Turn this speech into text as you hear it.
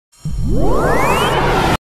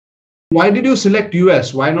Why did you select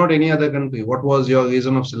US? Why not any other country? What was your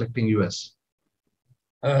reason of selecting US?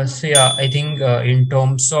 So yeah, I think in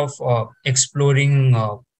terms of exploring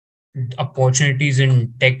opportunities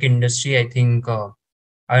in tech industry, I think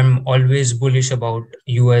I'm always bullish about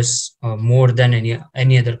US more than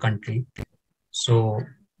any other country. So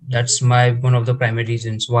that's my one of the primary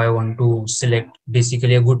reasons why I want to select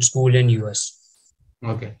basically a good school in US.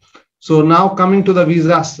 Okay. So now coming to the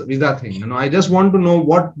visa thing, I just want to know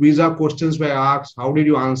what visa questions were asked. How did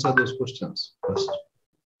you answer those questions first?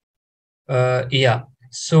 Yeah.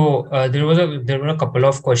 So there were a couple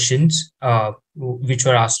of questions which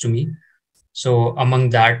were asked to me. So among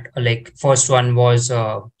that, like first one was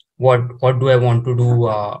what do I want to do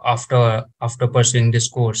after pursuing this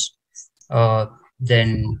course?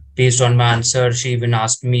 Then based on my answer, she even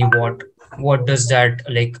asked me what does that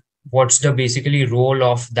like what's the basically role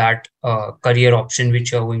of that career option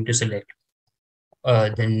which you're going to select.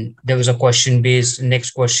 Then there was a question based.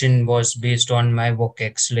 Next question was based on my work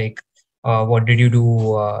ex, like what did you do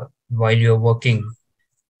while you're working?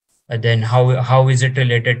 Then how is it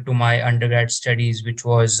related to my undergrad studies, which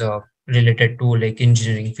was related to like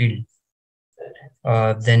engineering field.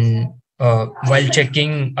 Then while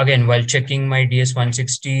checking my DS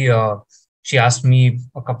 160, she asked me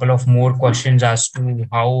a couple of more questions as to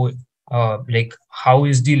how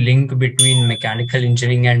is the link between mechanical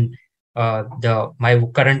engineering and the my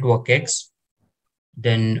current work ex.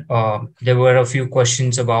 Then there were a few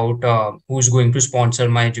questions about who's going to sponsor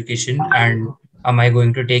my education and am I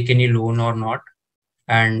going to take any loan or not.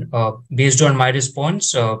 And based on my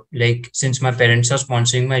response, like since my parents are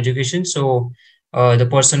sponsoring my education, so the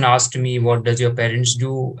person asked me, what does your parents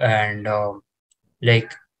do? And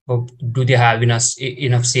like, do they have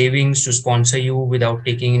enough savings to sponsor you without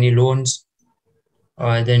taking any loans?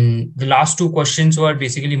 Then the last two questions were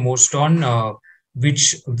basically most on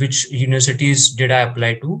which universities did I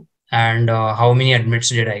apply to and how many admits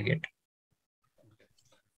did I get.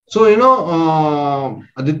 So,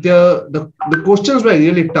 Aditya, the questions were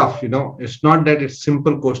really tough. It's not that it's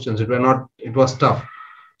simple questions. It was tough.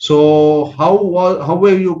 So how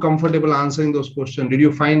were you comfortable answering those questions? Did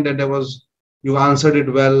you find that you answered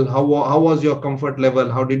it well? How was your comfort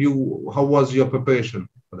level? How was your preparation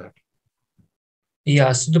for that?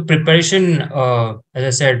 Yeah, so the preparation, as I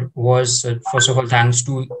said, was first of all thanks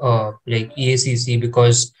to like EACC,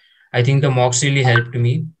 because I think the mocks really helped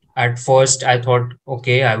me. At first, I thought,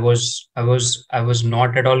 okay, I was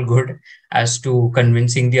not at all good as to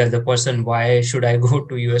convincing the other person why should I go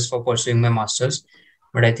to US for pursuing my masters.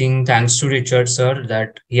 But I think thanks to Richard sir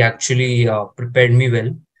that he actually prepared me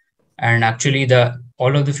well, and actually the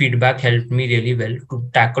all of the feedback helped me really well to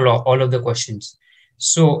tackle all of the questions.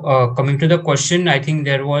 So coming to the question, I think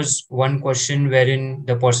there was one question wherein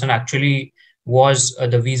the person actually was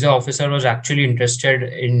the visa officer was actually interested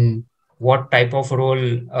in what type of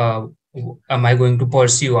role am I going to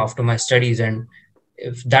pursue after my studies. And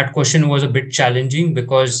if that question was a bit challenging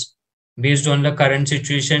because based on the current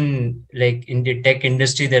situation, like in the tech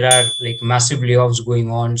industry, there are like massive layoffs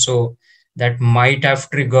going on. So that might have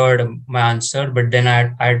triggered my answer, but then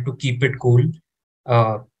I had to keep it cool.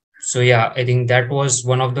 Uh, so yeah, I think that was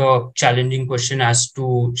one of the challenging question as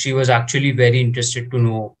to she was actually very interested to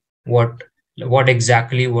know what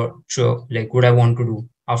exactly what like would I want to do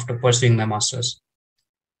after pursuing my masters.